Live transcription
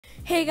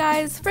Hey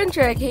guys,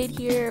 Frencher Arcade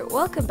here.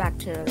 Welcome back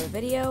to another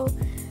video.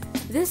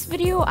 This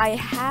video I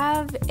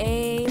have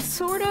a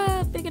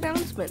sorta big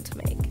announcement to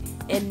make.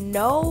 And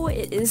no,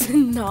 it is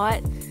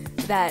not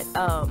that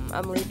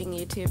I'm leaving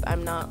YouTube.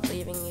 I'm not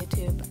leaving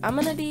YouTube. I'm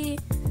gonna be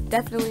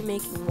definitely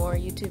making more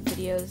YouTube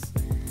videos.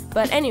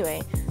 But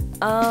anyway,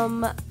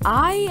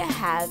 I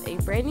have a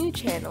brand new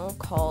channel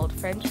called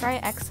French Fry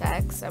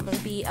XX. I'm gonna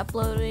be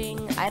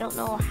uploading, I don't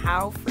know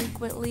how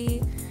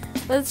frequently,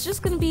 but it's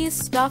just gonna be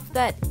stuff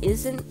that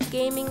isn't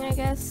gaming, I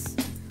guess.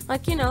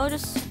 Like, you know,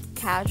 just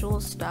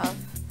casual stuff.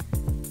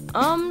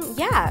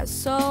 Yeah,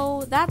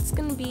 so that's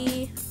gonna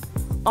be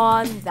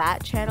on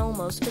that channel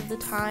most of the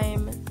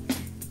time.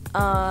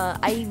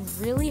 I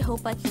really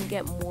hope I can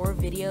get more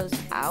videos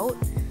out.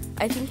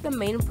 I think the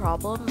main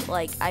problem,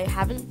 like, I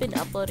haven't been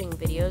uploading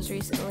videos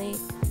recently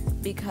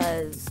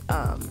because,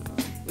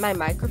 my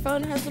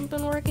microphone hasn't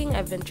been working.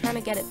 I've been trying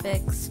to get it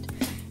fixed,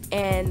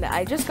 and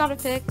I just got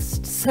it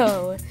fixed,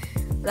 so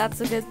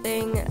that's a good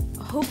thing.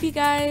 Hope you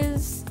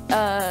guys,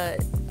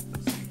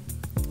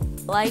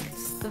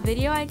 liked the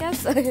video, I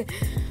guess.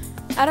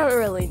 I don't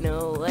really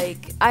know,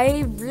 like,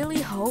 I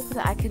really hope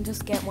that I can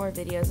just get more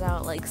videos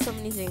out. Like, so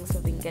many things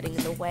have been getting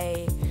in the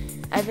way.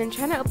 I've been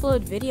trying to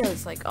upload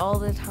videos, like, all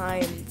the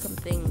time.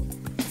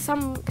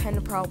 Some kind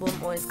of problem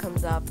always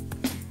comes up.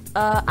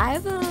 I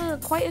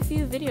have quite a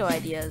few video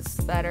ideas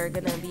that are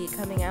gonna be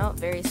coming out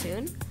very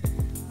soon.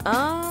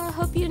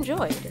 Hope you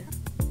enjoyed.